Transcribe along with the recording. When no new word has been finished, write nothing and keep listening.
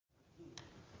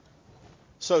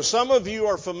So some of you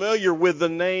are familiar with the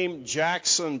name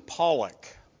Jackson Pollock.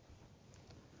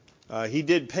 He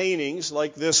did paintings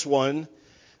like this one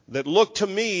that looked to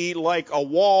me like a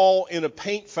wall in a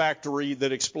paint factory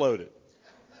that exploded.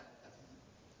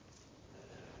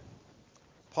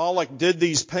 Pollock did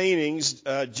these paintings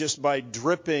just by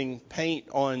dripping paint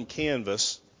on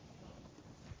canvas.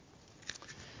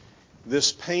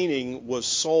 This painting was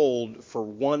sold for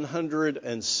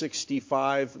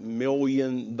 $165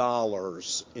 million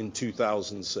in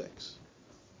 2006.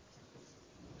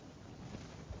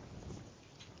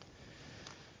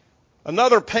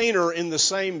 Another painter in the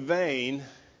same vein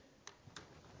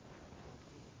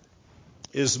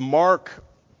is Mark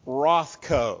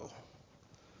Rothko.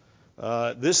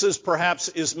 This is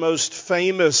perhaps his most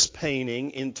famous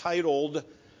painting, entitled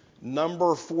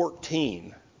Number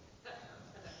 14.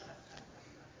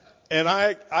 And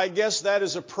I guess that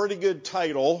is a pretty good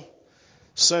title,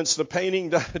 since the painting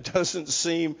doesn't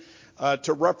seem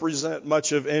to represent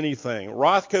much of anything.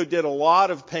 Rothko did a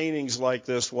lot of paintings like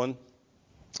this one,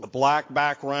 a black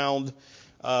background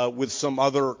with some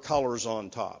other colors on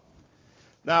top.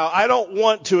 Now, I don't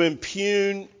want to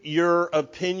impugn your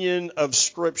opinion of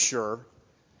Scripture,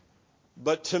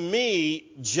 but to me,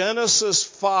 Genesis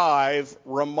 5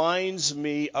 reminds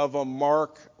me of a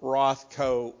Mark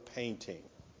Rothko painting.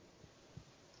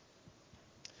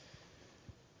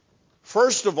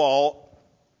 First of all,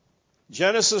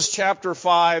 Genesis chapter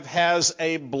 5 has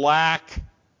a black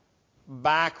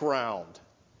background.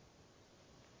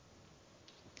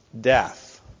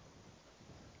 Death.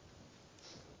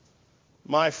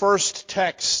 My first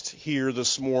text here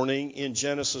this morning in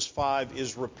Genesis 5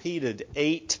 is repeated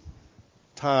 8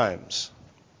 times.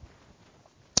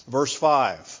 Verse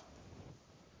 5.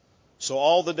 So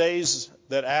all the days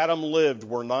that Adam lived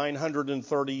were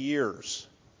 930 years.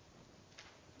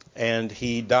 And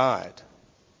he died.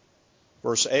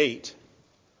 Verse 8.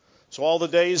 So all the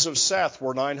days of Seth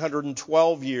were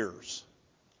 912 years.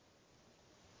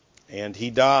 And he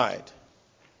died.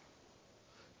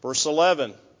 Verse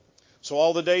 11. So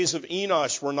all the days of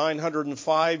Enosh were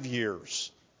 905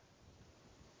 years.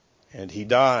 And he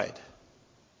died.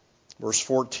 Verse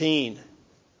 14.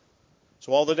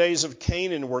 So all the days of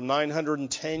Canaan were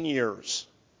 910 years.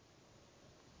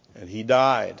 And he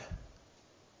died.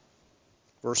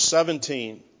 Verse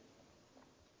 17,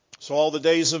 so all the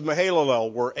days of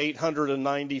Mahalalel were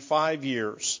 895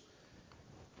 years,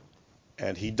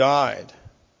 and he died.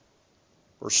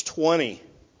 Verse 20,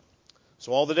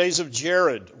 so all the days of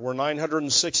Jared were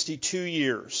 962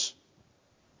 years,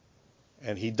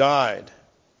 and he died.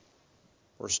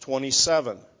 Verse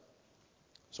 27,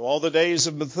 so all the days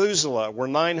of Methuselah were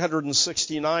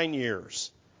 969 years,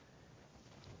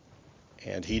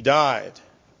 and he died.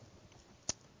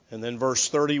 And then verse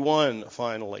 31,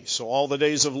 finally. So all the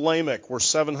days of Lamech were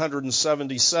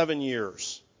 777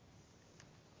 years.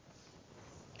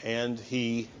 And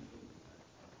he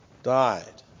died.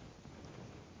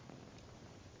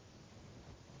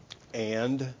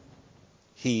 And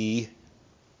he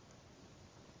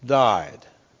died.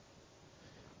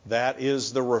 That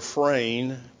is the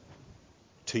refrain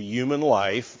to human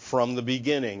life from the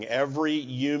beginning. Every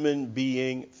human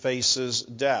being faces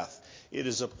death. It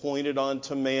is appointed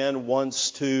unto man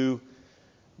once to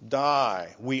die.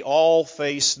 We all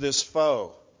face this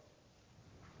foe.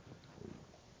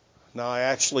 Now, I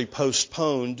actually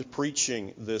postponed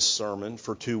preaching this sermon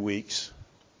for 2 weeks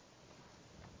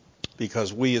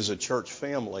because we as a church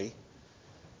family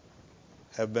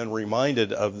have been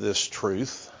reminded of this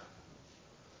truth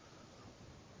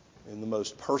in the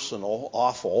most personal,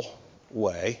 awful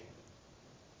way.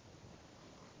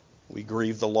 We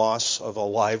grieve the loss of a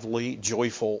lively,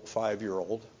 joyful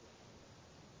 5-year-old.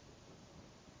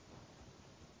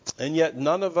 And yet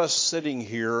none of us sitting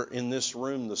here in this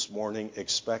room this morning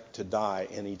expect to die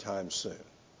anytime soon.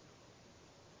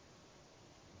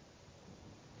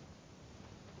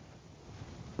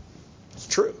 It's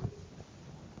true.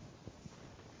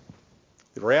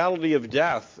 The reality of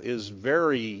death is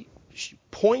very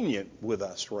poignant with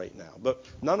us right now, but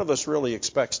none of us really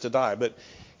expects to die. But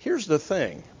here's the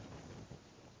thing.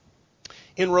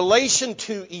 In relation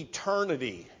to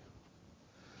eternity,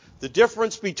 the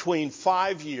difference between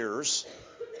 5 years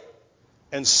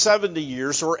and 70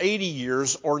 years or 80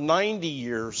 years or 90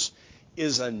 years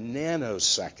is a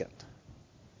nanosecond.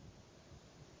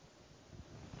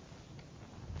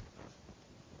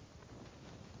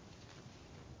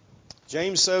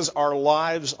 James says our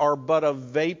lives are but a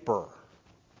vapor.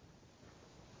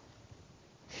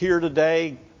 Here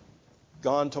today,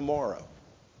 gone tomorrow.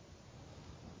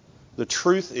 The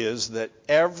truth is that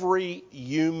every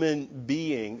human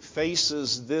being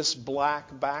faces this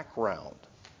black background.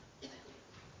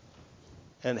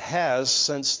 and has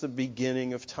since the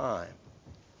beginning of time.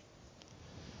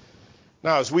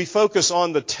 Now, as we focus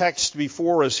on the text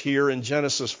before us here in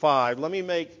Genesis 5, let me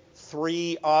make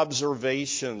 3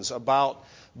 observations about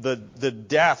the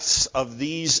deaths of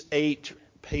these 8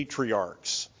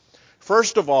 patriarchs.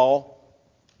 First of all,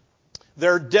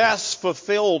 their deaths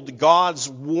fulfilled God's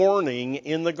warning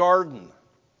in the garden.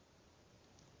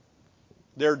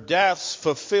 Their deaths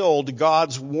fulfilled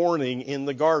God's warning in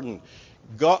the garden.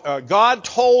 God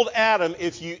told Adam,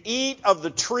 if you eat of the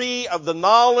tree of the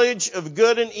knowledge of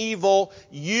good and evil,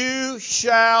 you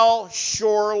shall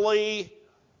surely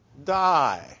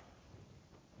die.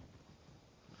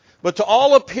 But to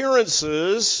all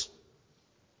appearances,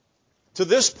 to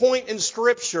this point in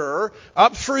Scripture,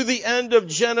 up through the end of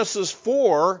Genesis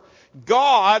 4,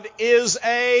 God is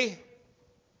a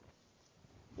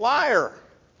liar.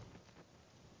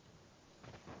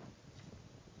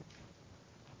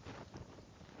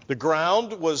 The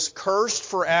ground was cursed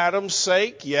for Adam's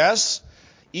sake, yes.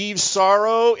 Eve's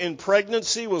sorrow in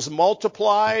pregnancy was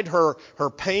multiplied, her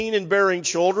pain in bearing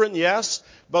children, yes.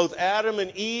 Both Adam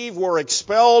and Eve were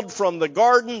expelled from the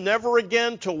garden, never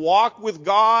again to walk with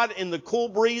God in the cool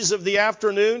breeze of the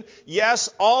afternoon. Yes,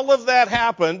 all of that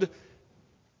happened,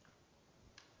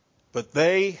 but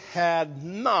they had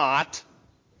not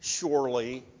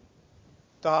surely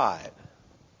died.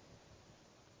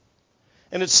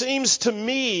 And it seems to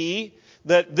me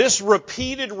that this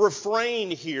repeated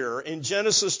refrain here in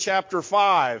Genesis chapter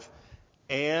 5,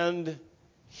 and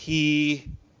he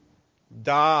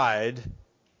died,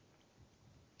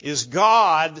 is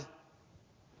God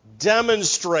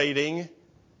demonstrating,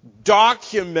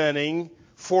 documenting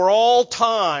for all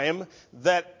time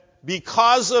that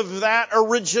because of that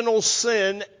original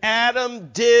sin, Adam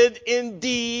did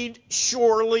indeed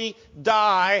surely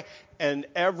die, and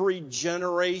every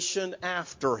generation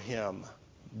after him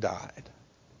died.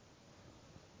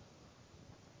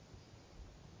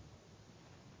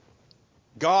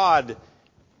 God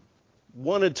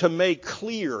wanted to make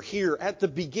clear here at the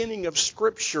beginning of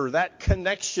Scripture that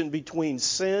connection between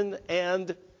sin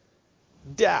and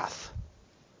death.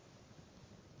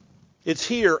 It's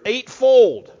here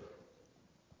eightfold.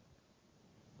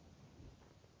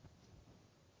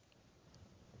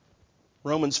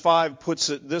 Romans 5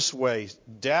 puts it this way: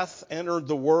 death entered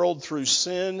the world through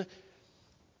sin,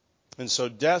 and so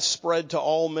death spread to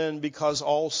all men because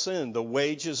all sinned. The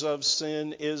wages of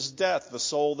sin is death. The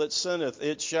soul that sinneth,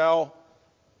 it shall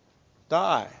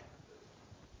die.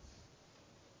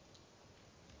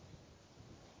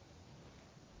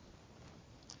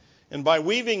 And by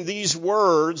weaving these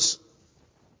words,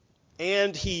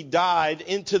 and he died,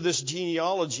 into this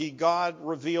genealogy, God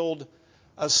revealed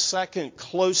a second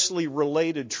closely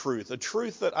related truth, a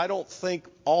truth that I don't think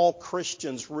all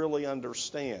Christians really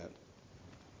understand.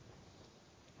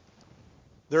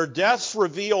 Their deaths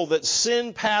reveal that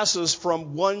sin passes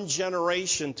from one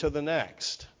generation to the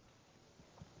next.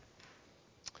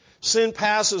 Sin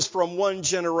passes from one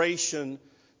generation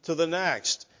to the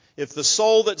next. If the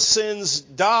soul that sins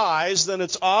dies, then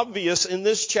it's obvious in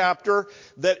this chapter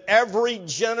that every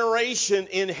generation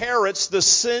inherits the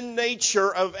sin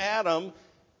nature of Adam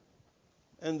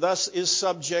and thus is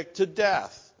subject to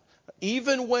death.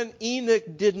 Even when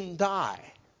Enoch didn't die,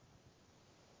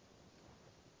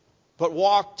 but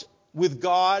walked with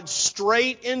God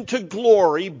straight into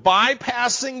glory,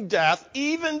 bypassing death,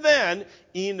 even then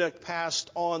Enoch passed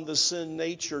on the sin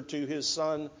nature to his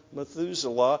son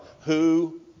Methuselah,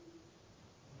 who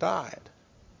died.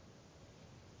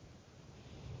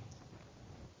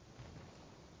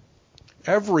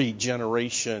 Every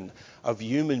generation of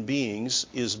human beings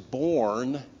is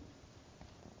born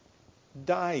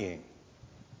dying,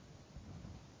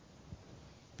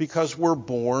 because we're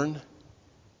born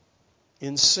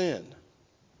in sin.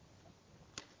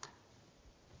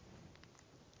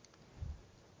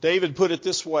 David put it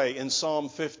this way in Psalm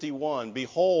 51,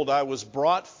 "Behold, I was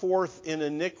brought forth in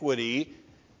iniquity,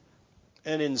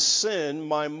 and in sin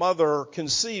my mother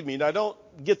conceived me." Now, don't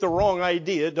get the wrong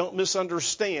idea. Don't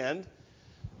misunderstand.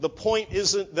 The point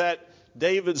isn't that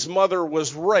David's mother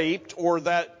was raped or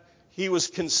that he was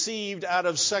conceived out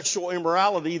of sexual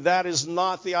immorality. That is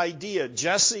not the idea.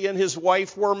 Jesse and his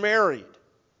wife were married.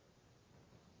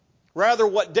 Rather,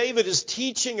 what David is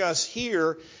teaching us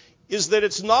here is that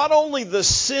it's not only the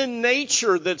sin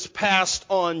nature that's passed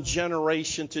on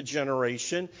generation to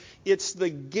generation, it's the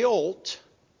guilt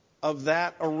of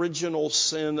that original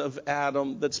sin of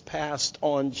Adam that's passed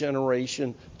on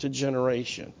generation to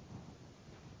generation.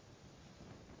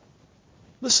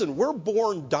 Listen, we're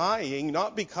born dying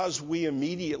not because we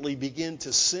immediately begin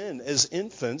to sin as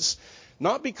infants.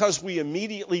 Not because we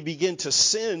immediately begin to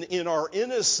sin in our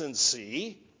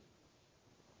innocency.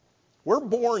 We're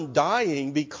born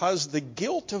dying because the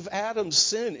guilt of Adam's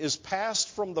sin is passed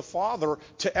from the father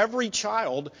to every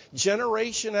child,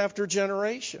 generation after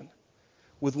generation,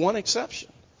 with one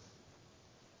exception.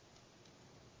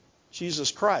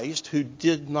 Jesus Christ, who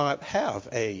did not have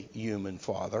a human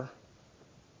father,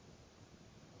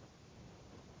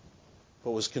 but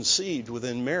was conceived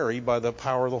within Mary by the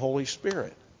power of the Holy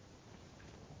Spirit.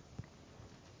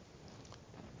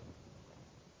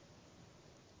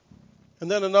 And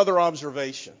then another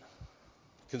observation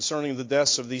concerning the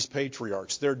deaths of these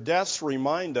patriarchs. Their deaths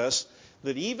remind us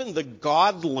that even the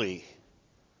godly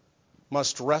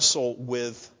must wrestle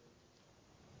with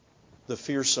the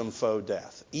fearsome foe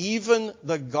death. Even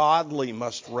the godly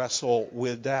must wrestle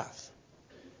with death.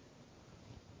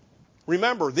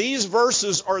 Remember, these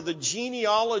verses are the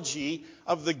genealogy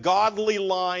of the godly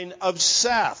line of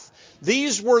Seth.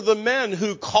 These were the men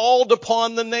who called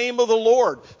upon the name of the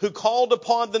Lord, who called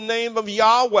upon the name of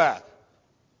Yahweh.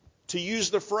 To use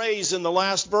the phrase in the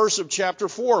last verse of chapter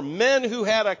 4, men who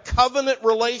had a covenant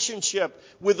relationship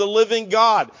with the living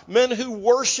God, men who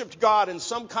worshiped God in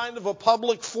some kind of a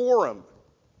public forum.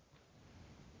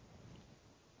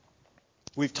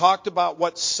 We've talked about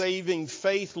what saving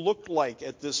faith looked like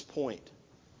at this point.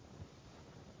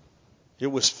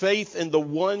 It was faith in the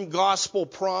one gospel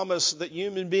promise that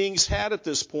human beings had at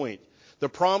this point. The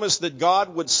promise that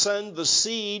God would send the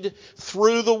seed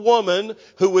through the woman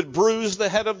who would bruise the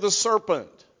head of the serpent.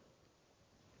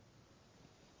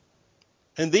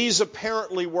 And these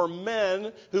apparently were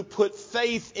men who put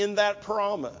faith in that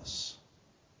promise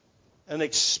and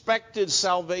expected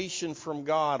salvation from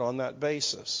God on that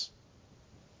basis.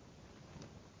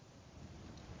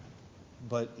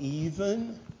 But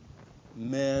even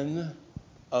men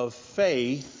of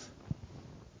faith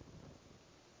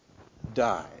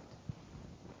died.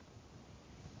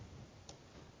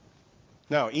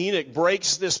 Now, Enoch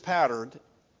breaks this pattern,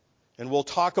 and we'll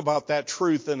talk about that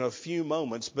truth in a few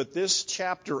moments, but this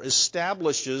chapter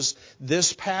establishes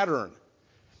this pattern,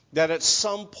 that at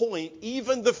some point,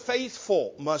 even the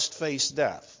faithful must face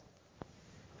death.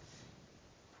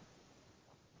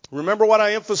 Remember what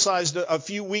I emphasized a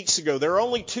few weeks ago. There are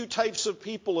only two types of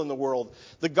people in the world,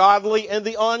 the godly and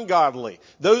the ungodly.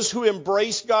 Those who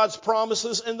embrace God's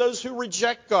promises and those who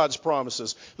reject God's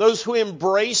promises. Those who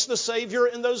embrace the Savior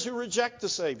and those who reject the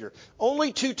Savior.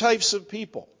 Only two types of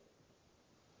people.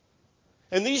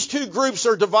 And these two groups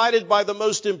are divided by the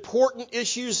most important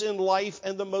issues in life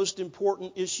and the most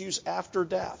important issues after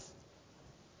death.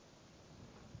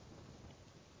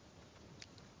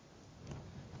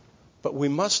 But we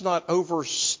must not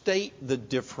overstate the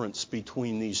difference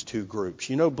between these two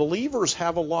groups. You know, believers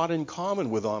have a lot in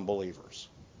common with unbelievers.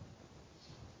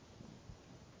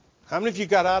 How many of you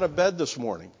got out of bed this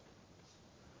morning?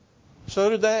 So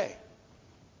did they.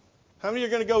 How many are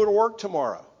going to go to work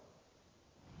tomorrow?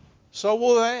 So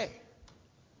will they.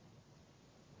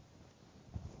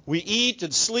 We eat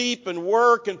and sleep and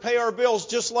work and pay our bills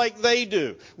just like they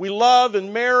do. We love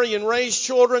and marry and raise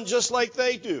children just like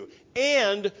they do.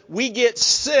 And we get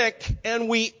sick and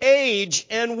we age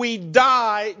and we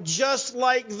die just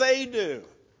like they do.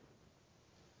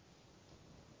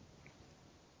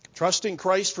 Trusting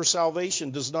Christ for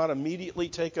salvation does not immediately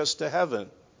take us to heaven.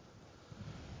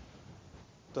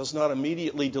 Does not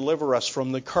immediately deliver us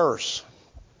from the curse.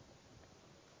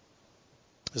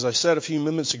 As I said a few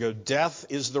minutes ago, death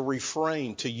is the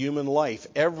refrain to human life.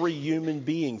 Every human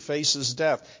being faces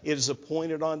death. It is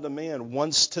appointed unto man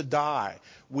once to die.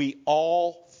 We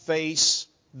all face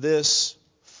this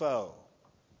foe,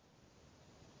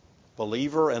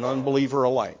 believer and unbeliever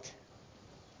alike.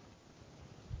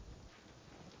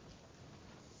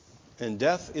 And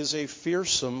death is a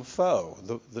fearsome foe.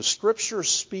 The Scriptures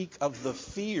speak of the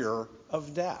fear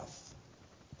of death.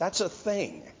 That's a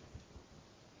thing.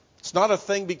 It's not a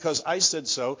thing because I said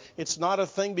so. It's not a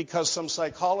thing because some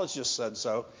psychologist said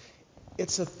so.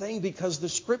 It's a thing because the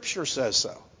Scripture says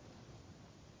so.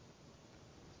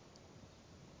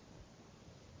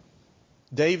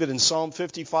 David in Psalm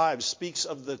 55 speaks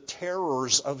of the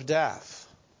terrors of death.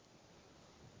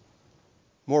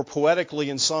 More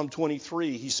poetically in Psalm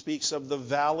 23, he speaks of the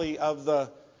valley of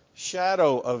the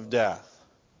shadow of death.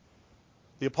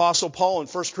 The Apostle Paul in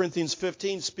 1 Corinthians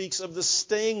 15 speaks of the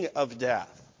sting of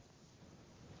death.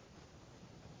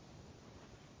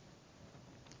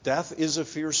 Death is a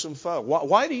fearsome foe.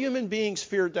 Why do human beings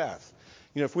fear death?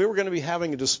 You know, if we were going to be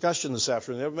having a discussion this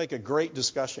afternoon, that would make a great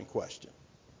discussion question.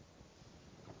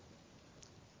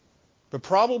 But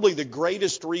probably the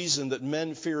greatest reason that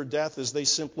men fear death is they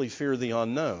simply fear the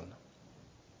unknown.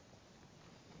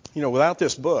 Without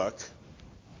this book,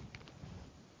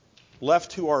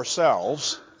 left to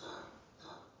ourselves,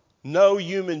 no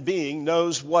human being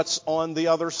knows what's on the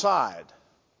other side.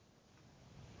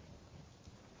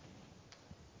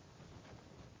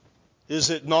 Is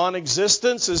it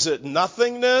non-existence? Is it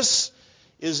nothingness?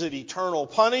 Is it eternal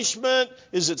punishment?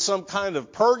 Is it some kind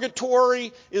of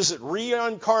purgatory? Is it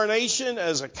reincarnation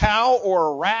as a cow or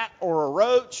a rat or a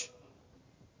roach?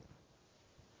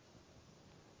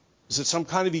 Is it some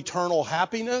kind of eternal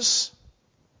happiness?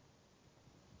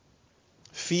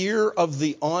 Fear of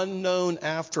the unknown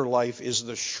afterlife is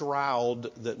the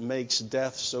shroud that makes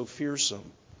death so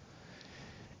fearsome.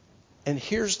 And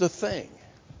here's the thing.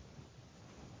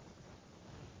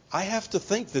 I have to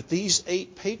think that these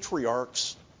 8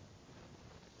 patriarchs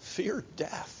feared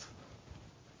death.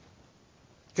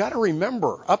 Got to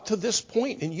remember, up to this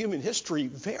point in human history,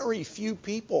 very few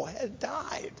people had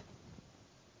died.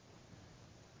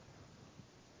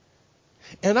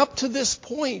 And up to this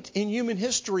point in human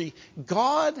history,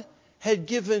 God had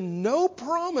given no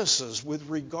promises with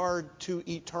regard to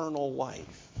eternal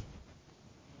life.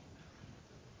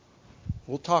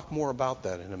 We'll talk more about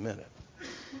that in a minute.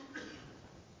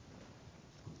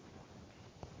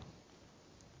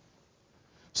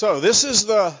 So this is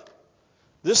the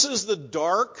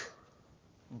dark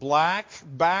black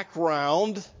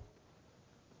background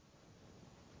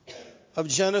of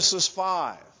Genesis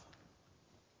 5.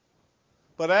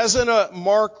 But as in a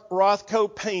Mark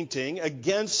Rothko painting,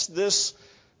 against this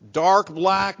dark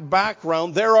black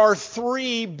background, there are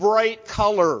 3 bright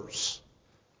colors.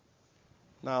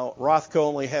 Now, Rothko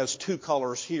only has 2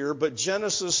 colors here, but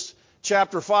Genesis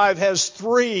chapter 5 has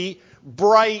 3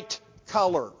 bright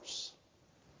colors.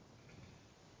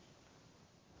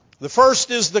 The first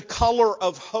is the color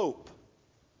of hope.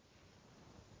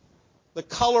 The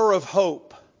color of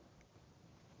hope.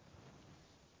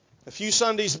 A few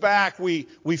Sundays back, we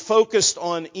focused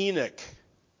on Enoch.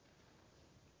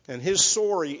 And his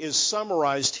story is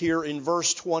summarized here in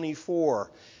verse 24.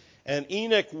 And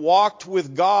Enoch walked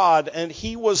with God, and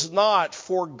he was not,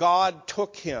 for God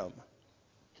took him.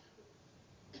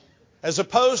 As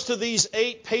opposed to these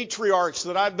 8 patriarchs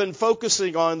that I've been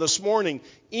focusing on this morning,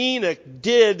 Enoch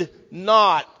did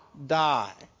not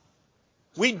die.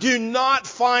 We do not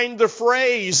find the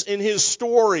phrase in his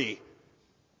story,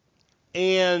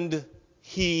 and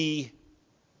he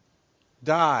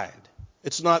died.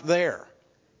 It's not there.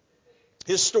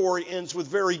 His story ends with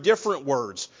very different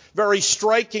words, very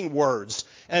striking words.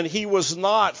 And he was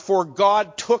not, for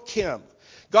God took him.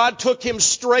 God took him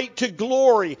straight to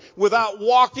glory without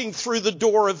walking through the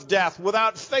door of death,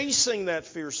 without facing that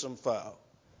fearsome foe.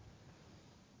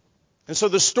 And so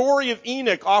the story of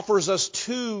Enoch offers us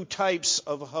 2 types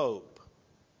of hope.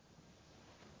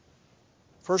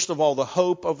 First of all, the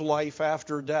hope of life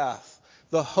after death,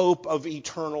 the hope of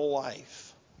eternal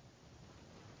life.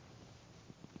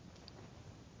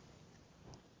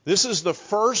 This is the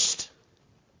first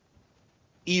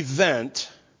event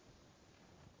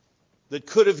that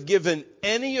could have given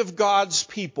any of God's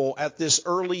people at this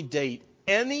early date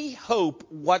any hope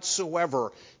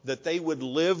whatsoever that they would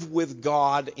live with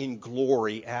God in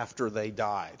glory after they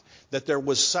died, that there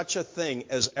was such a thing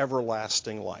as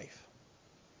everlasting life.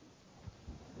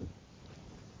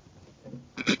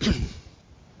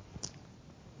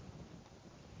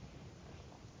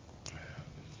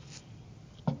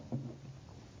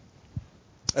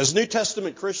 As New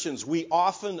Testament Christians, we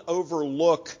often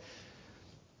overlook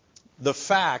the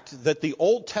fact that the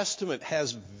Old Testament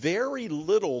has very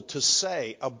little to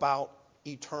say about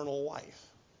eternal life.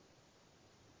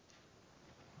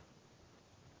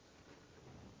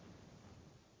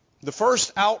 The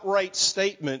first outright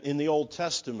statement in the Old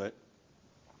Testament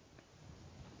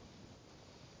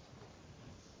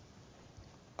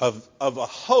of a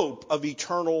hope of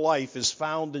eternal life is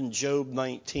found in Job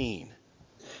 19.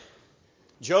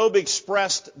 Job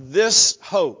expressed this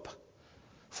hope.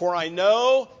 For I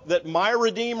know that my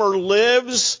Redeemer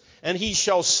lives, and he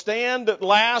shall stand at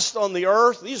last on the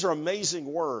earth. These are amazing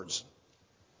words.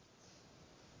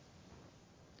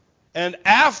 And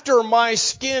after my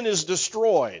skin is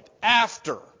destroyed,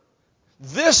 after,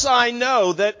 this I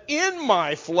know, that in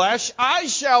my flesh I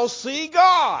shall see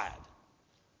God,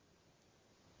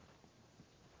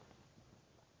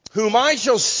 whom I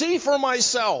shall see for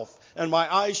myself, and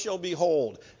my eyes shall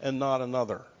behold, and not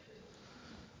another.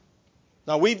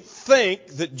 Now, we think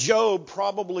that Job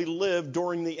probably lived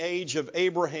during the age of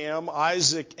Abraham,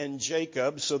 Isaac, and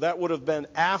Jacob, so that would have been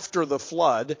after the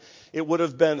flood. It would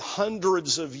have been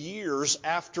hundreds of years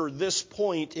after this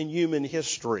point in human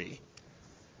history.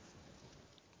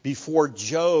 before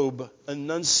Job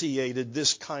enunciated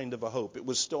this kind of a hope. It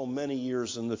was still many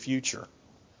years in the future.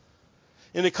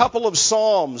 In a couple of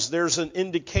Psalms, there's an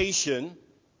indication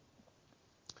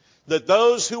that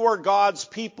those who are God's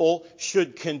people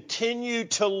should continue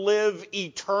to live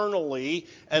eternally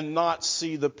and not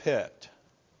see the pit.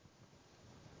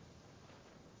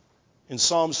 In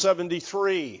Psalm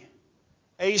 73,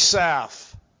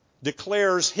 Asaph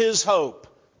declares his hope.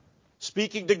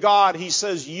 Speaking to God, he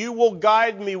says, "You will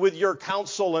guide me with your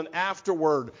counsel, and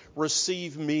afterward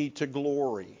receive me to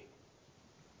glory."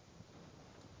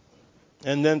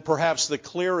 And then perhaps the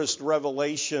clearest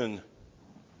revelation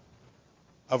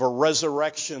of a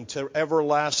resurrection to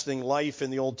everlasting life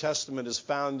in the Old Testament is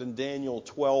found in Daniel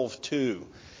 12:2.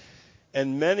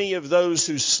 "And many of those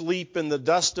who sleep in the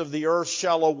dust of the earth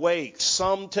shall awake,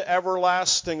 some to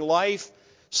everlasting life,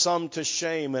 some to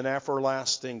shame and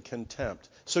everlasting contempt."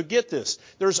 So get this,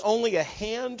 there's only a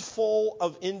handful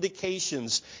of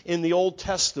indications in the Old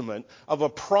Testament of a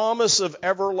promise of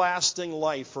everlasting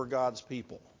life for God's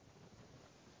people.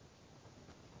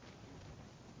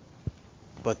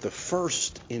 But the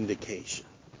first indication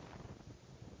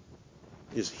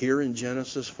is here in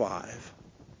Genesis 5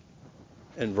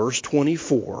 and verse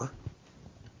 24.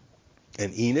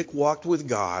 "And Enoch walked with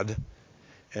God,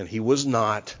 and he was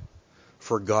not,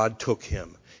 for God took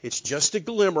him." It's just a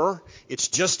glimmer. It's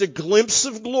just a glimpse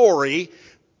of glory.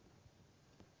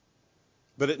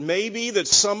 But it may be that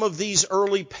some of these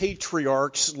early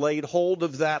patriarchs laid hold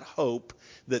of that hope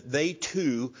that they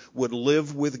too would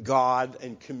live with God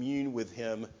and commune with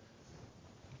Him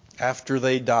after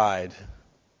they died.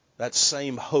 That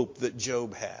same hope that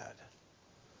Job had,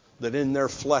 that in their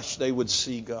flesh they would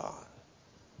see God.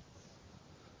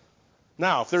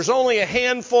 Now, if there's only a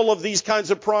handful of these kinds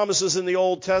of promises in the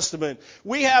Old Testament,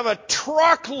 we have a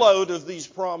truckload of these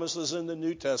promises in the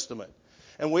New Testament.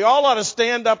 And we all ought to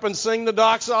stand up and sing the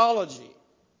doxology.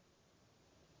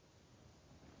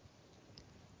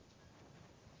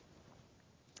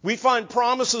 We find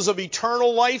promises of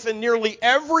eternal life in nearly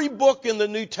every book in the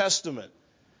New Testament.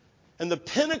 And the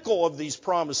pinnacle of these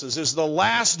promises is the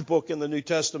last book in the New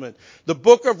Testament, the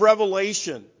book of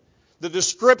Revelation. The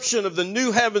description of the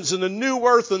new heavens and the new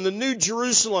earth and the new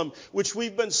Jerusalem, which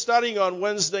we've been studying on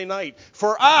Wednesday night.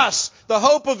 For us, the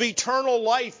hope of eternal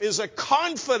life is a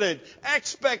confident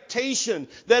expectation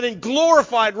that in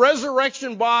glorified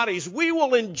resurrection bodies, we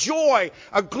will enjoy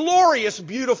a glorious,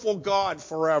 beautiful God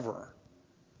forever.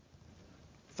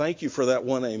 Thank you for that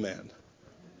one amen.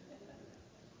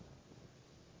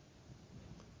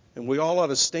 And we all ought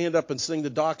to stand up and sing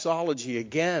the doxology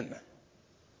again.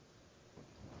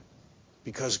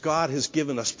 Because God has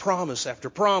given us promise after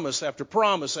promise after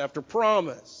promise after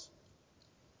promise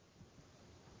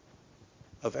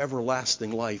of everlasting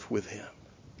life with Him.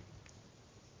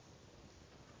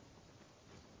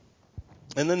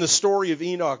 And then the story of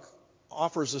Enoch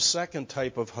offers a second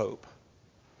type of hope.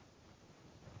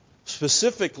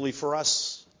 Specifically for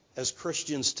us as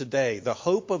Christians today, the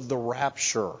hope of the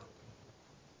rapture.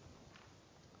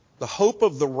 The hope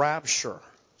of the rapture.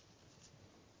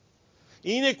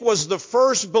 Enoch was the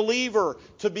first believer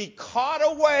to be caught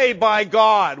away by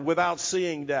God without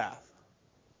seeing death.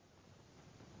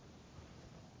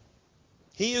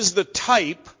 He is the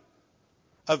type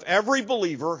of every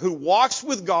believer who walks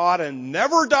with God and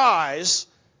never dies,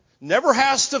 never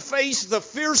has to face the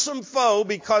fearsome foe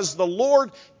because the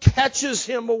Lord catches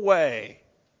him away.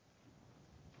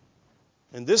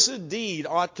 And this indeed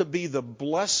ought to be the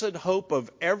blessed hope of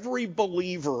every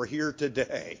believer here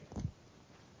today.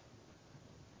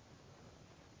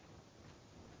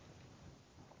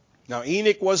 Now,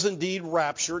 Enoch was indeed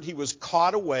raptured. He was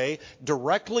caught away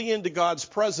directly into God's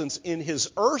presence in his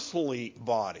earthly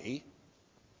body.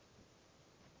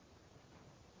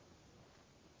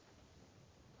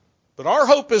 But our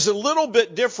hope is a little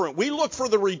bit different. We look for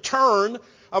the return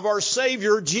of our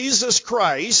Savior, Jesus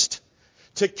Christ,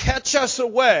 to catch us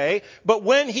away. But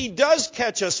when He does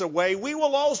catch us away, we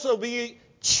will also be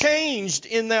changed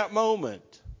in that moment.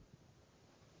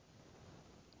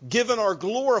 Given our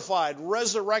glorified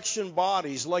resurrection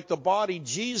bodies like the body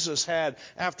Jesus had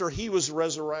after He was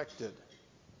resurrected.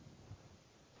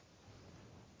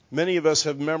 Many of us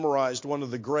have memorized one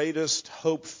of the greatest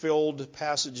hope-filled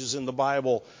passages in the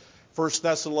Bible, 1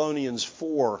 Thessalonians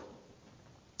 4,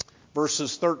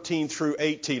 verses 13 through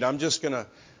 18. I'm just going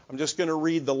to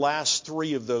read the last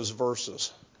three of those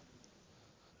verses.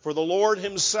 For the Lord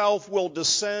Himself will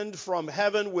descend from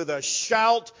heaven with a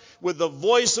shout, with the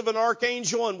voice of an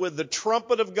archangel, and with the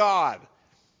trumpet of God.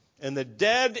 And the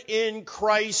dead in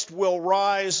Christ will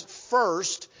rise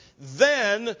first.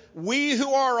 Then we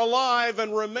who are alive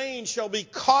and remain shall be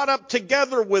caught up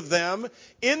together with them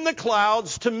in the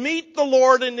clouds to meet the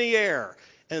Lord in the air.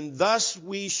 And thus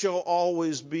we shall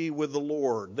always be with the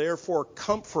Lord. Therefore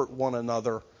comfort one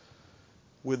another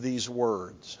with these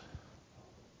words.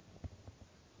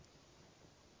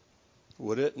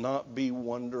 Would it not be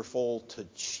wonderful to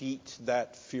cheat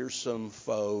that fearsome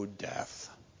foe, death?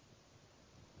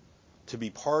 To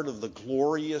be part of the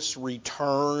glorious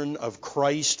return of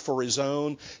Christ for His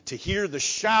own, to hear the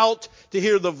shout, to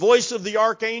hear the voice of the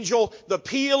archangel, the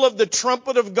peal of the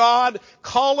trumpet of God,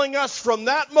 calling us from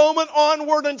that moment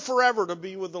onward and forever to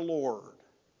be with the Lord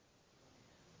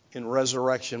in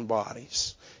resurrection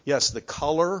bodies. Yes, the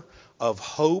color of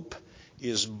hope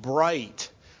is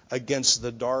bright against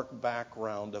the dark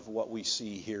background of what we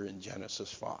see here in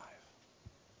Genesis 5.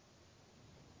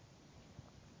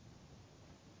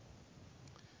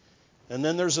 And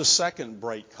then there's a second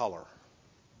bright color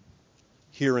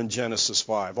here in Genesis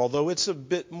 5, although it's a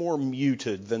bit more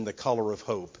muted than the color of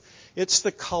hope. It's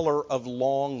the color of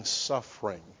long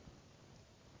suffering.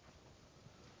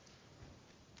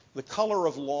 The color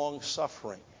of long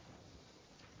suffering.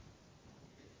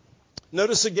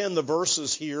 Notice again the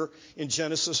verses here in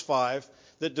Genesis 5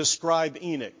 that describe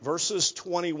Enoch, verses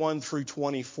 21 through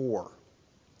 24.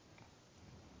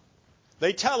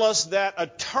 They tell us that a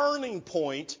turning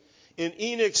point in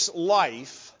Enoch's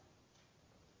life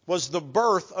was the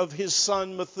birth of his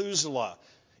son Methuselah.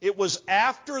 It was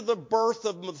after the birth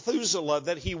of Methuselah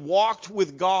that he walked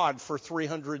with God for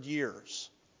 300 years.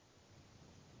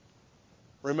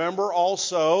 Remember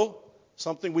also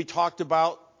something we talked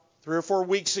about 3 or 4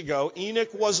 weeks ago.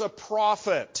 Enoch was a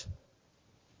prophet.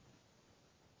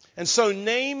 And so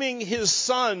naming his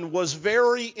son was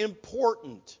very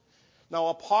important. Now,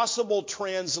 a possible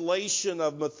translation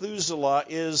of Methuselah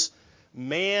is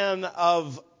man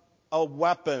of a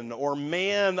weapon or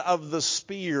man of the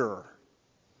spear.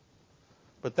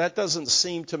 But that doesn't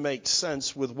seem to make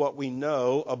sense with what we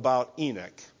know about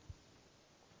Enoch.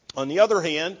 On the other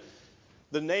hand,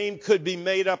 the name could be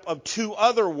made up of two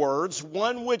other words,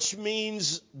 one which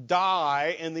means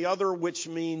die and the other which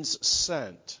means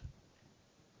sent.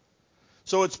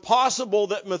 So it's possible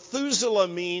that Methuselah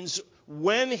means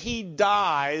when he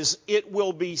dies, it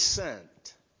will be sent.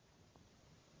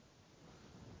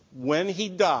 When he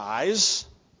dies,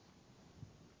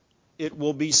 it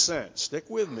will be sent. Stick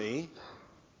with me.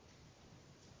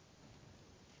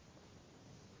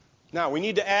 Now, we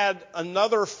need to add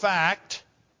another fact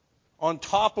on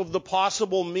top of the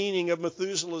possible meaning of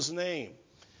Methuselah's name.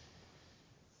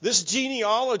 This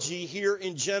genealogy here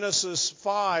in Genesis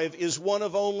 5 is one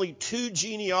of only 2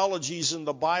 genealogies in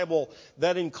the Bible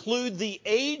that include the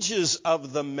ages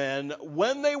of the men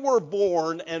when they were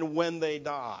born and when they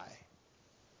die.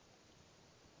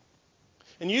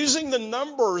 And using the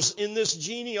numbers in this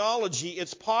genealogy,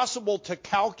 it's possible to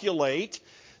calculate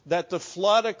that the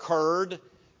flood occurred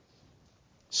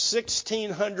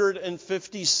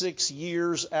 1,656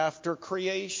 years after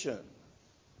creation.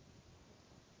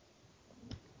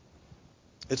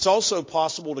 It's also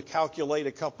possible to calculate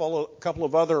a couple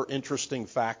of other interesting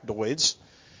factoids,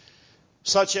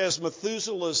 such as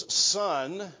Methuselah's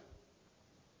son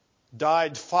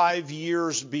died 5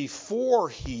 years before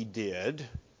he did,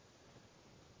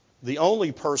 the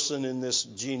only person in this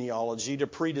genealogy to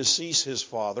predecease his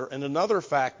father. And another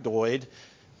factoid,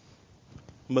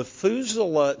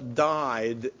 Methuselah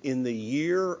died in the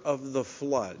year of the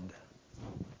flood.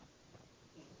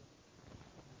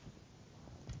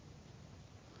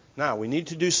 Now, we need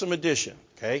to do some addition,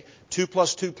 okay? 2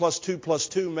 plus 2 plus 2 plus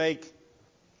 2 make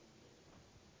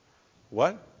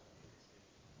what?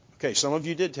 Okay, some of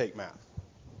you did take math.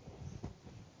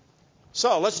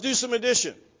 So, let's do some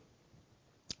addition.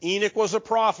 Enoch was a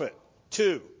prophet.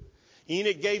 2.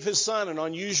 Enoch gave his son an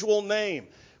unusual name.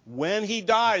 When he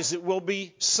dies, it will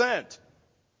be sent.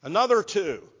 Another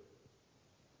 2.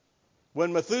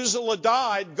 When Methuselah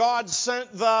died, God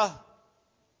sent the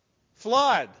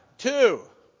flood. 2.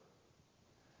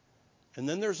 And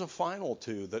then there's a final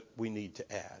 2 that we need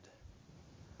to add.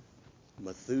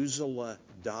 Methuselah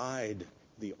died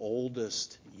the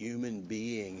oldest human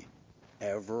being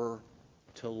ever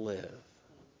to live.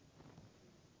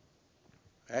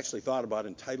 I actually thought about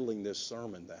entitling this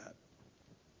sermon that.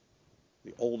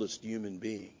 The oldest human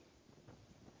being.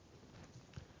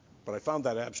 But I found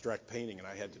that abstract painting and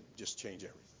I had to just change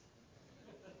everything.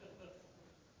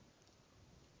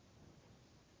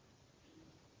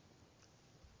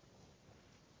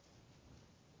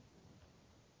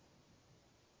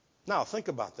 Now, think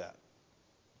about that.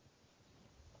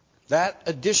 That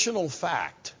additional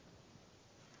fact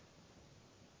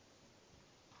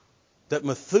that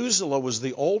Methuselah was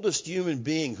the oldest human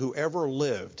being who ever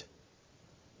lived.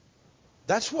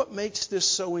 That's what makes this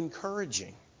so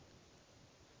encouraging.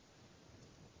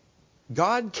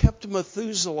 God kept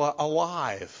Methuselah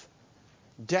alive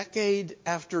decade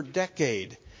after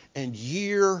decade and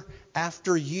year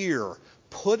after year,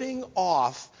 putting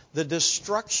off the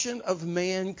destruction of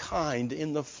mankind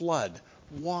in the flood.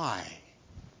 Why?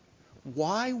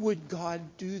 Why would God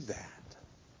do that?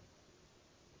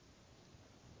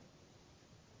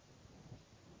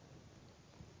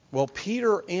 Well,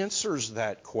 Peter answers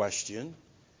that question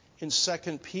in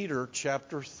 2 Peter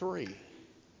chapter 3.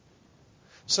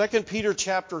 2 Peter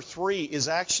chapter 3 is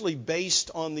actually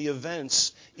based on the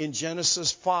events in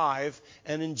Genesis 5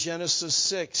 and in Genesis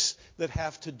 6 that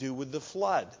have to do with the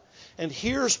flood. And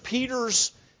here's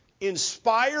Peter's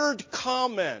inspired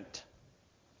comment.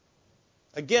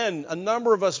 Again, a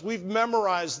number of us, we've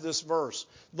memorized this verse.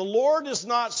 The Lord is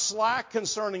not slack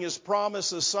concerning His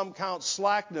promise, as some count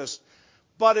slackness,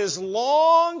 but is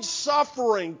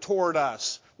long-suffering toward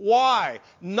us. Why?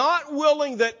 Not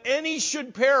willing that any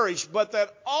should perish, but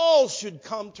that all should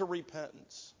come to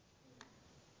repentance.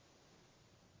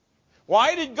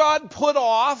 Why did God put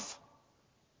off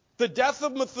the death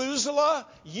of Methuselah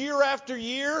year after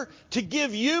year? To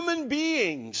give human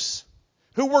beings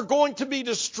who were going to be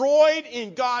destroyed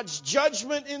in God's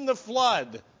judgment in the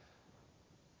flood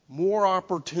more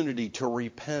opportunity to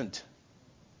repent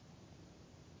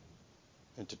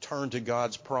and to turn to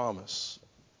God's promise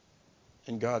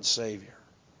and God's Savior.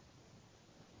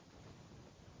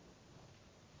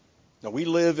 Now, we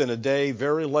live in a day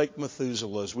very like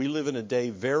Methuselah's. We live in a day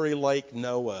very like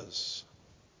Noah's.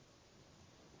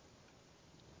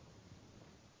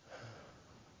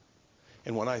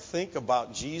 And when I think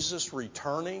about Jesus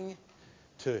returning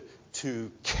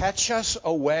to catch us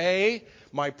away,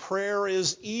 my prayer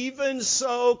is, even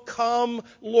so, come,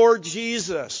 Lord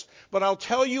Jesus. But I'll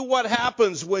tell you what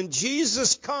happens when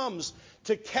Jesus comes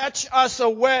to catch us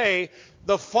away.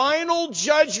 The final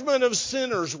judgment of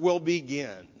sinners will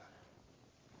begin.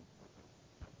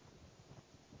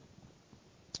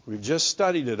 We've just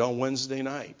studied it on Wednesday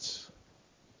nights.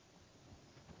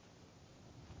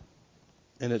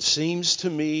 And it seems to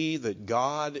me that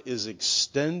God is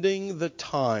extending the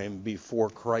time before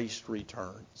Christ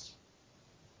returns.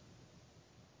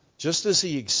 Just as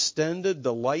He extended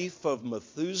the life of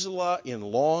Methuselah in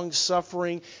long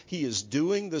suffering, He is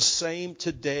doing the same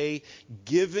today,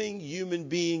 giving human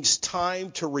beings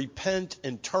time to repent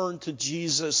and turn to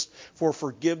Jesus for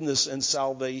forgiveness and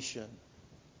salvation.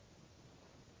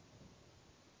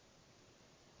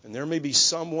 And there may be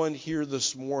someone here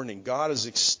this morning, God is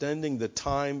extending the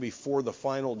time before the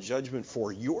final judgment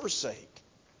for your sake,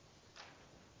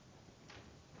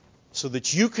 so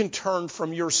that you can turn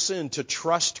from your sin to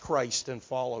trust Christ and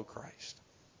follow Christ.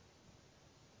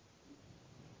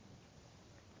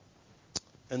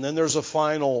 And then there's a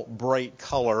final bright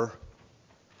color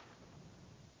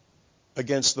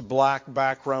against the black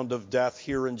background of death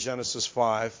here in Genesis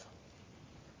 5.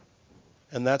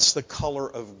 And that's the color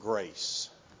of grace.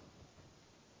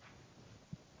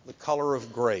 The color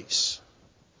of grace.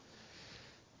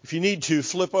 If you need to,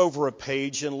 flip over a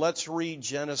page and let's read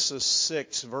Genesis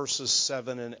 6, verses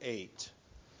 7 and 8.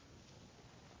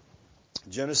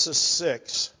 Genesis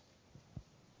 6,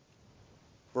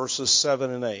 verses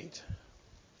 7 and 8.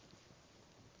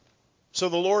 So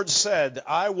the Lord said,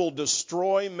 I will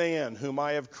destroy man whom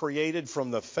I have created from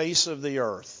the face of the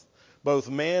earth, both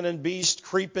man and beast,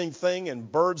 creeping thing,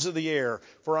 and birds of the air,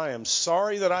 for I am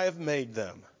sorry that I have made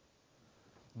them.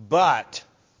 But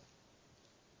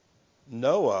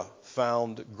Noah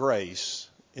found grace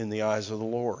in the eyes of the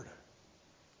Lord.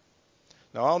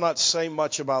 Now, I'll not say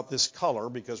much about this color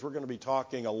because we're going to be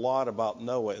talking a lot about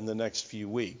Noah in the next few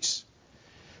weeks.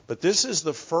 But this is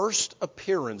the first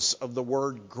appearance of the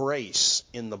word grace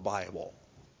in the Bible.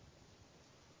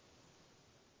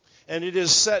 And it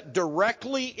is set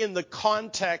directly in the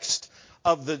context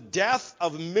of the death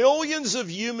of millions of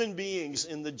human beings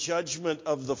in the judgment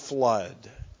of the flood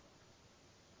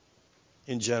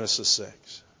in Genesis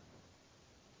 6.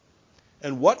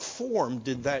 And what form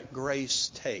did that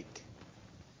grace take?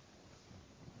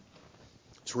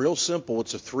 It's real simple.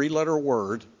 It's a 3-letter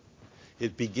word.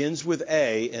 It begins with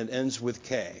A and ends with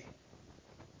K.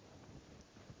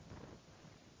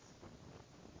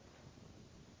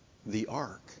 The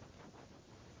ark.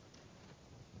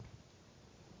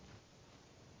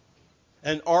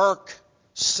 An ark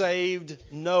saved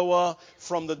Noah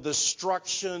from the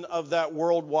destruction of that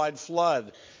worldwide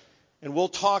flood. And we'll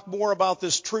talk more about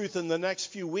this truth in the next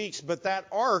few weeks, but that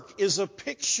ark is a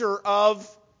picture of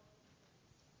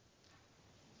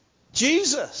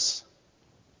Jesus.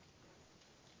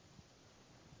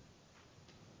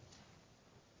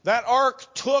 That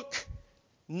ark took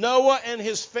Noah and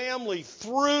his family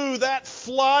through that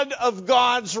flood of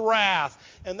God's wrath.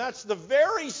 And that's the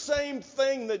very same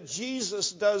thing that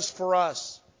Jesus does for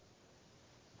us.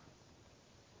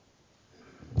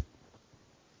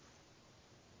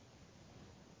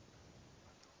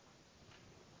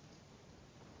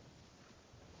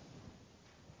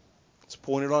 It's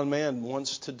appointed on man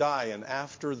once to die, and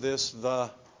after this, the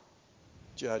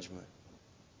judgment.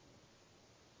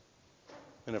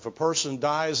 And if a person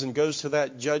dies and goes to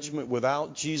that judgment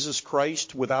without Jesus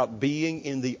Christ, without being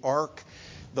in the ark,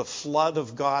 the flood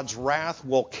of God's wrath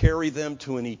will carry them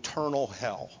to an eternal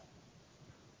hell.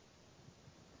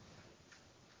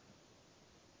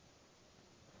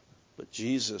 But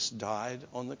Jesus died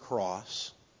on the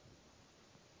cross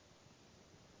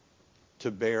to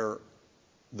bear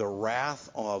the wrath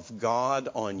of God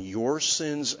on your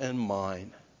sins and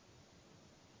mine.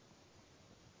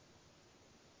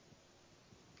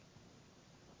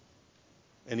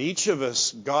 And each of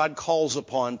us, God calls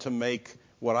upon to make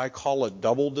what I call a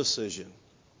double decision.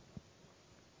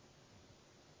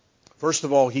 First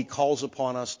of all, He calls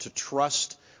upon us to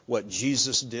trust what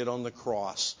Jesus did on the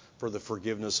cross for the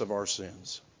forgiveness of our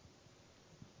sins.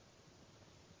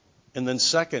 And then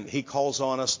second, He calls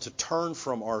on us to turn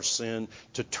from our sin,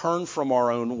 to turn from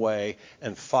our own way,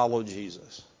 and follow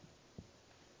Jesus.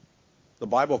 The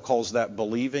Bible calls that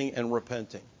believing and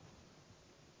repenting.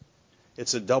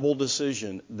 It's a double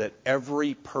decision that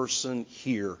every person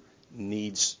here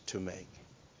needs to make.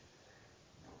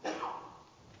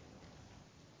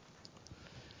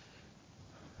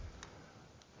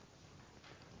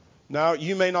 Now,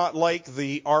 you may not like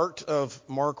the art of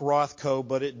Mark Rothko,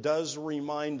 but it does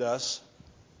remind us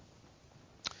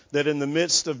that in the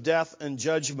midst of death and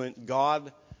judgment,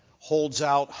 God holds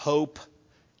out hope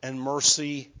and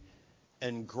mercy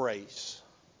and grace.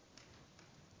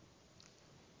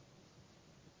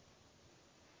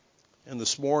 And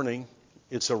this morning,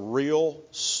 it's a real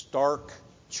stark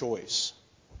choice.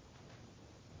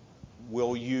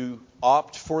 Will you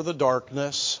opt for the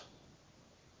darkness,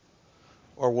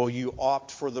 or will you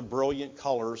opt for the brilliant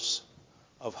colors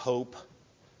of hope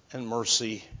and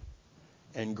mercy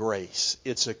and grace?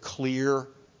 It's a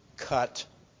clear-cut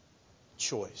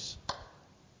choice.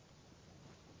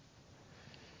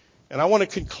 And I want to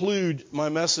conclude my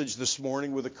message this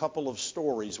morning with a couple of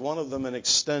stories. One of them an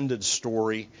extended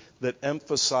story that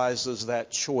emphasizes that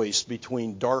choice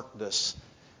between darkness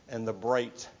and the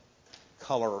bright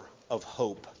color of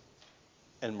hope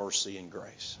and mercy and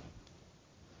grace.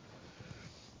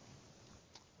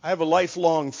 I have a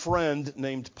lifelong friend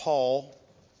named Paul.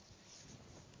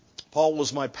 Paul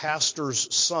was my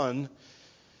pastor's son.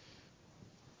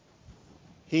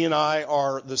 He and I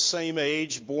are the same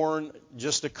age, born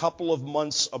just a couple of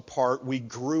months apart. We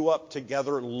grew up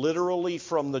together literally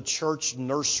from the church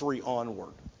nursery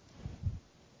onward.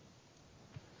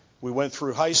 We went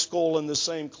through high school in the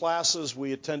same classes.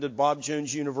 We attended Bob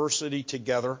Jones University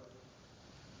together.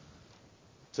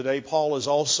 Today, Paul is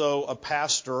also a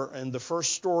pastor, and the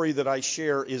first story that I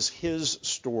share is his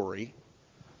story,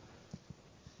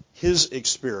 his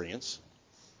experience.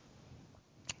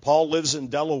 Paul lives in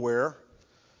Delaware.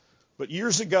 But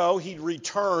years ago, he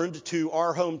returned to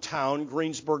our hometown,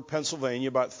 Greensburg, Pennsylvania,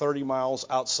 about 30 miles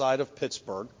outside of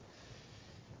Pittsburgh.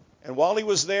 And while he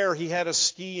was there, he had a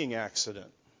skiing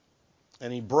accident.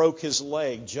 And he broke his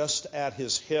leg just at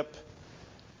his hip.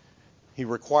 He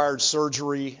required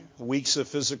surgery, weeks of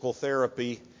physical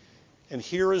therapy. And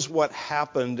here is what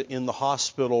happened in the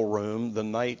hospital room the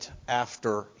night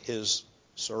after his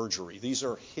surgery. These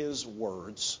are his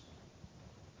words.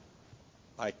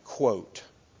 I quote,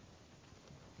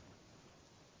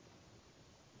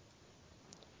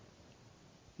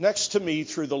 "Next to me,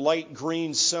 through the light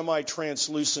green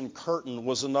semi-translucent curtain,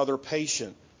 was another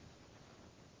patient.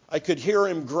 I could hear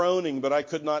him groaning, but I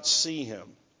could not see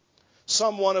him.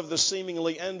 Someone of the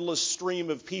seemingly endless stream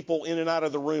of people in and out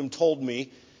of the room told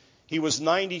me he was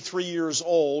 93 years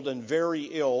old and very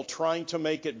ill, trying to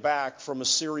make it back from a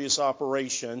serious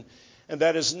operation, and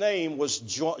that his name was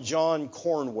John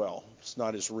Cornwell." It's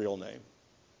not his real name.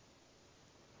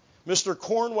 Mr.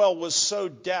 Cornwell was so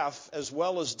deaf as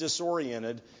well as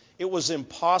disoriented, it was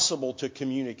impossible to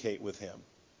communicate with him.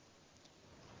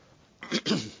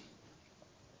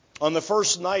 On the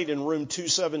first night in room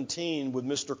 217 with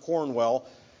Mr. Cornwell,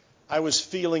 I was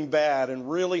feeling bad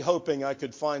and really hoping I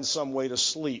could find some way to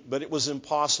sleep, but it was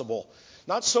impossible.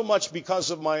 Not so much because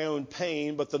of my own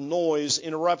pain, but the noise,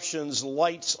 interruptions,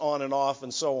 lights on and off,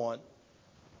 and so on.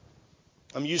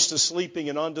 I'm used to sleeping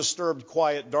in undisturbed,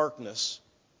 quiet darkness.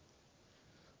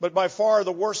 But by far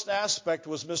the worst aspect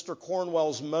was Mr.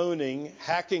 Cornwell's moaning,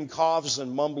 hacking coughs,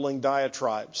 and mumbling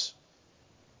diatribes.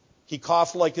 He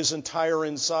coughed like his entire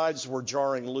insides were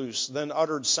jarring loose, then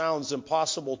uttered sounds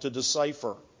impossible to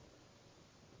decipher.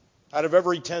 Out of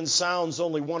every 10 sounds,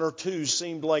 only 1 or 2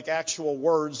 seemed like actual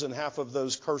words, and half of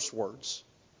those curse words.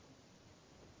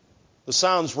 The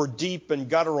sounds were deep and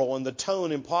guttural, and the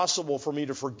tone impossible for me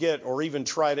to forget or even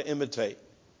try to imitate.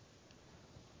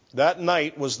 That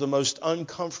night was the most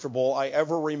uncomfortable I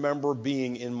ever remember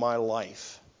being in my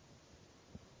life.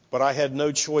 But I had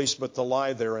no choice but to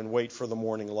lie there and wait for the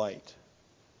morning light.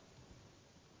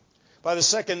 By the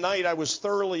second night, I was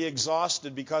thoroughly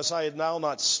exhausted because I had now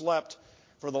not slept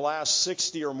for the last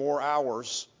 60 or more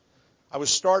hours. I was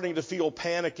starting to feel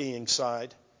panicky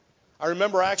inside. I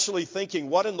remember actually thinking,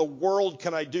 what in the world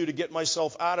can I do to get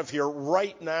myself out of here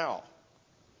right now?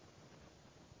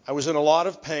 I was in a lot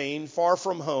of pain, far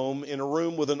from home, in a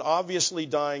room with an obviously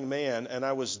dying man, and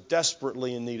I was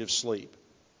desperately in need of sleep.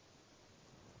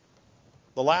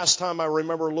 The last time I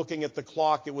remember looking at the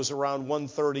clock, it was around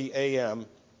 1:30 a.m.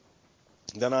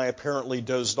 Then I apparently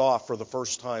dozed off for the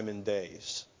first time in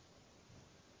days.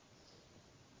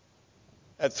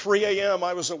 At 3 a.m.,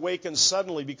 I was awakened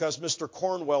suddenly because Mr.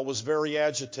 Cornwell was very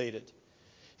agitated.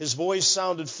 His voice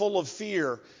sounded full of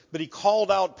fear, but he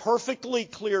called out perfectly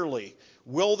clearly,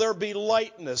 "Will there be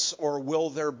lightness or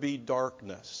will there be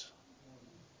darkness?"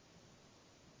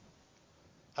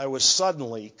 I was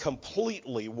suddenly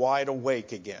completely wide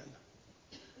awake again.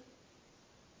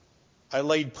 I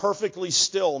laid perfectly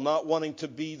still, not wanting to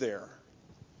be there.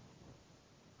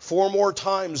 4 more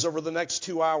times over the next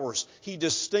 2 hours, he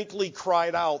distinctly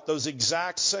cried out those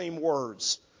exact same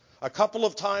words. A couple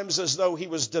of times as though he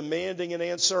was demanding an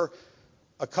answer,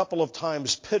 a couple of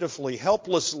times pitifully,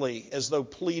 helplessly, as though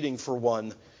pleading for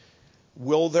one.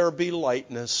 Will there be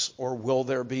lightness or will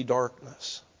there be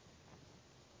darkness?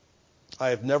 I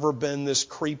have never been this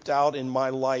creeped out in my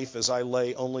life as I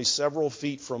lay only several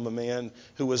feet from a man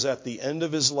who was at the end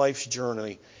of his life's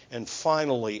journey and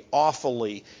finally,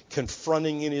 awfully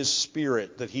confronting in his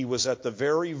spirit that he was at the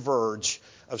very verge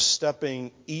of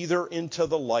stepping either into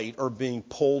the light or being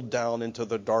pulled down into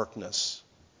the darkness.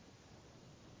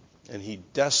 And he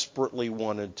desperately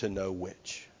wanted to know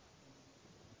which.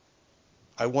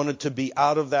 I wanted to be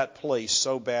out of that place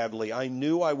so badly. I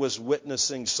knew I was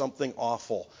witnessing something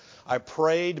awful. I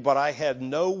prayed, but I had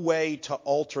no way to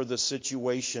alter the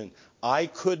situation. I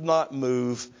could not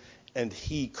move, and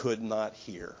he could not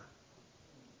hear.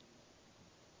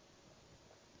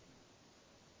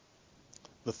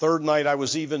 The third night, I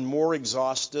was even more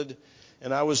exhausted,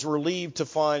 and I was relieved to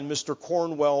find Mr.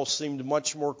 Cornwell seemed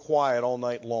much more quiet all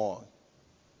night long.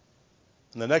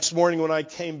 And the next morning when I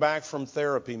came back from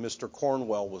therapy, Mr.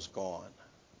 Cornwell was gone.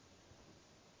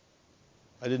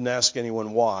 I didn't ask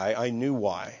anyone why. I knew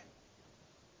why.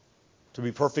 To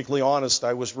be perfectly honest,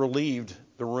 I was relieved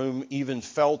the room even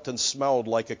felt and smelled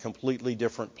like a completely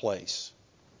different place.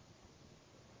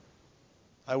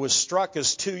 I was struck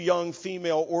as 2 young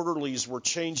female orderlies were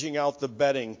changing out the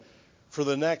bedding for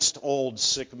the next old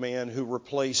sick man who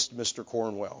replaced Mr.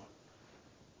 Cornwell.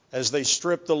 As they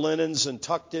stripped the linens and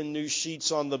tucked in new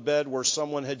sheets on the bed where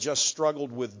someone had just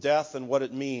struggled with death and what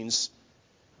it means,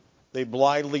 they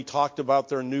blithely talked about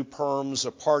their new perms,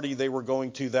 a party they were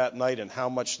going to that night, and how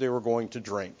much they were going to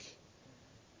drink.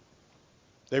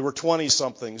 They were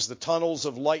 20-somethings. The tunnels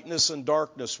of lightness and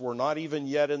darkness were not even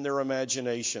yet in their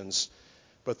imaginations,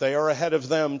 but they are ahead of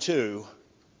them too,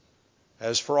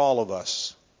 as for all of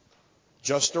us,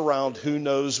 just around who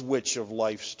knows which of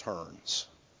life's turns.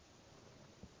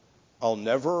 I'll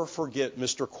never forget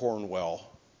Mr. Cornwell,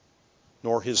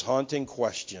 nor his haunting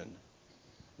question,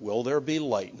 will there be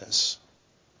lightness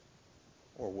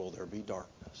or will there be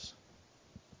darkness?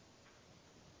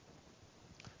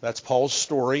 That's Paul's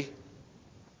story.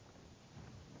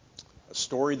 A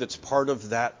story that's part of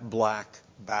that black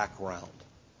background.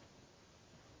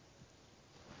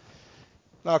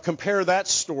 Now compare that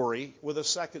story with a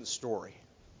second story.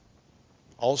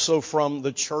 Also from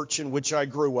the church in which I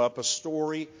grew up, a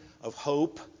story of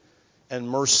hope and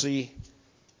mercy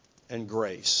and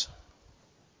grace.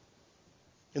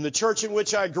 In the church in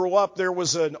which I grew up, there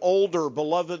was an older,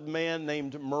 beloved man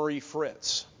named Murray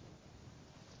Fritz.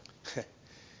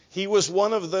 He was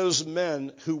one of those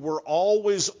men who were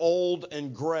always old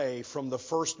and gray from the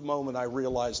first moment I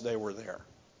realized they were there.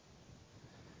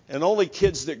 And only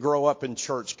kids that grow up in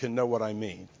church can know what I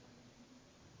mean.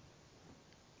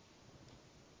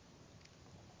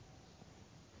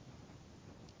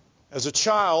 As a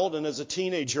child and as a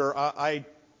teenager, I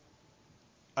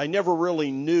never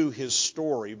really knew his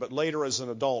story, but later as an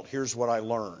adult, here's what I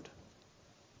learned.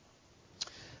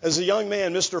 As a young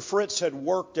man, Mr. Fritz had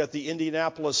worked at the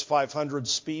Indianapolis 500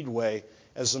 Speedway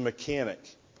as a mechanic.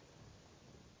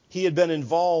 He had been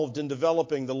involved in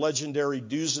developing the legendary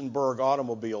Duesenberg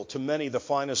automobile, to many the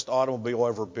finest automobile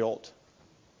ever built.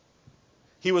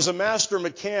 He was a master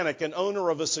mechanic and owner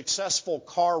of a successful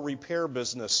car repair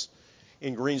business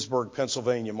in Greensburg,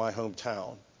 Pennsylvania, my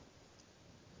hometown.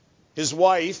 His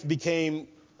wife began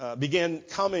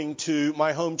coming to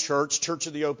my home church, Church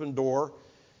of the Open Door,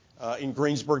 in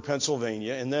Greensburg,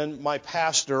 Pennsylvania. And then my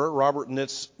pastor, Robert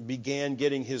Nitz, began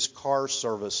getting his car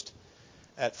serviced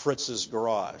at Fritz's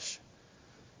garage.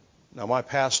 Now, my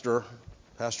pastor,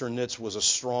 Pastor Nitz, was a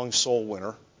strong soul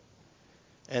winner.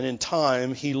 And in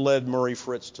time, he led Murray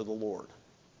Fritz to the Lord.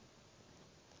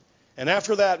 And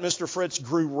after that, Mr. Fritz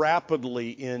grew rapidly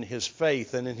in his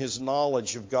faith and in his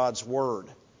knowledge of God's Word.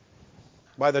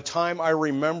 By the time I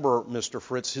remember Mr.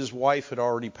 Fritz, his wife had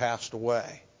already passed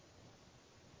away.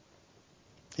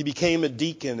 He became a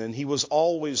deacon, and he was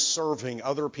always serving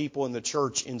other people in the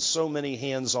church in so many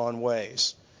hands-on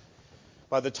ways.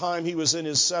 By the time he was in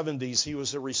his 70s, he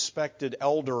was a respected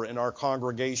elder in our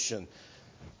congregation,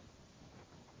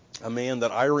 a man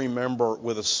that I remember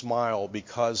with a smile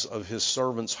because of his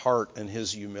servant's heart and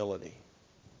his humility.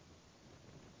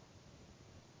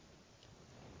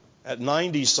 At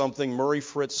 90-something, Murray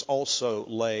Fritz also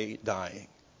lay dying.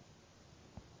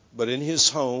 But in his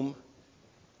home,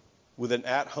 with an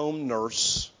at-home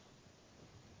nurse,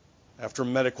 after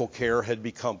medical care had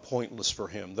become pointless for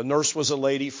him. The nurse was a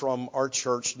lady from our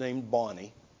church named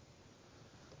Bonnie.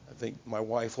 I think my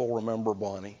wife will remember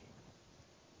Bonnie.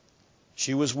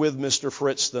 She was with Mr.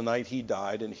 Fritz the night he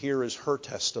died, and here is her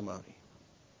testimony.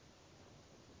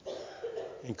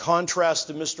 In contrast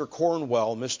to Mr.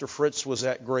 Cornwell, Mr. Fritz was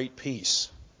at great peace.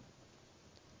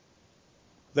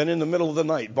 Then in the middle of the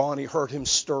night, Bonnie heard him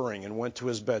stirring and went to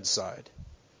his bedside.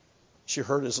 She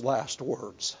heard his last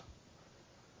words.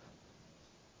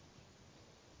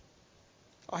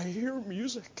 I hear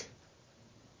music.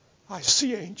 I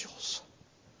see angels.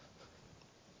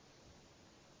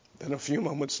 Then a few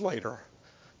moments later,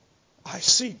 I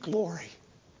see glory.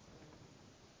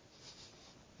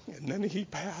 And then he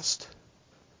passed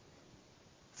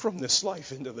from this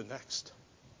life into the next.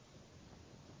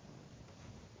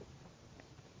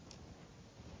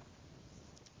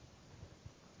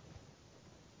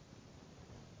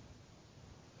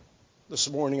 This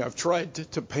morning I've tried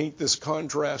to paint this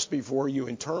contrast before you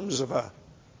in terms of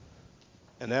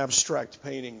an abstract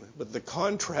painting, but the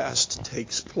contrast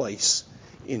takes place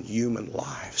in human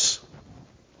lives.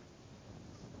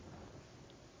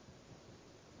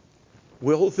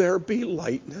 Will there be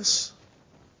lightness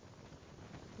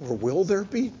or will there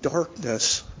be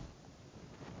darkness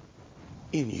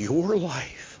in your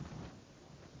life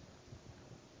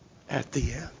at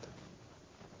the end?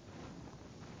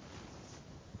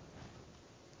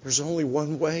 There's only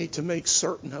one way to make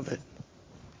certain of it.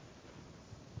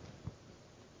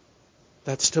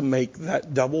 That's to make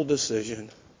that double decision.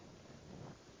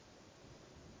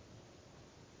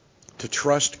 To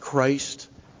trust Christ,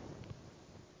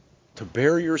 to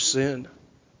bear your sin,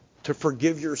 to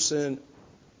forgive your sin,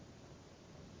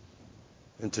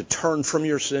 and to turn from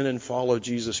your sin and follow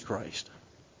Jesus Christ.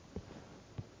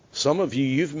 Some of you,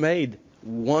 you've made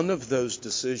one of those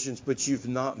decisions, but you've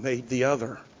not made the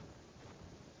other.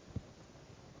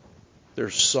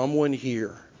 There's someone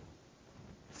here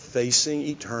facing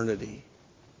eternity.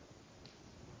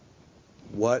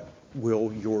 What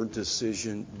will your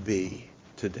decision be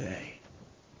today?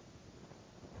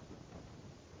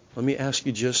 Let me ask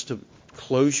you just to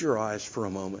close your eyes for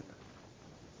a moment.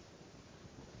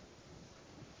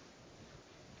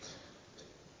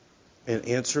 And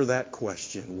answer that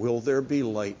question. Will there be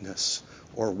lightness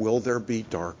or will there be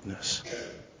darkness?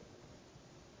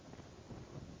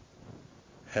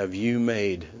 Have you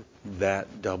made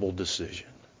that double decision?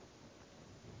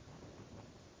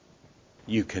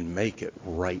 You can make it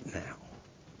right now.